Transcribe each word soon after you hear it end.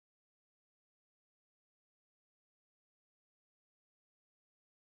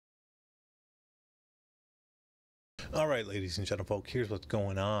All right, ladies and gentlemen, here's what's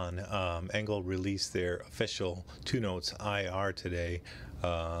going on. ENGL released their official 2-notes IR today.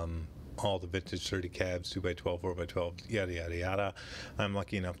 All the vintage 30 cabs, 2x12, 4x12, yada, yada, yada. I'm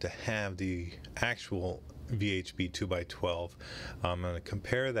lucky enough to have the actual VHB 2x12. I'm going to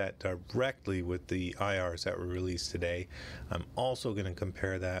compare that directly with the IRs that were released today. I'm also going to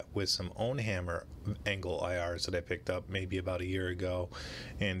compare that with some Ownhammer ENGL IRs that I picked up maybe about a year ago,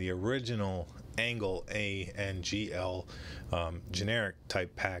 and the original ENGL ENGL generic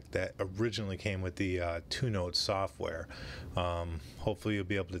type pack that originally came with the 2-note software. Hopefully you'll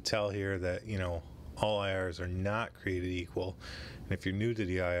be able to tell here that, you know, all IRs are not created equal, and if you're new to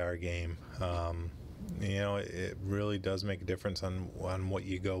the IR game, you know, it really does make a difference on what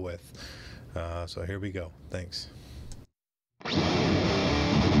you go with. So here we go. Thanks.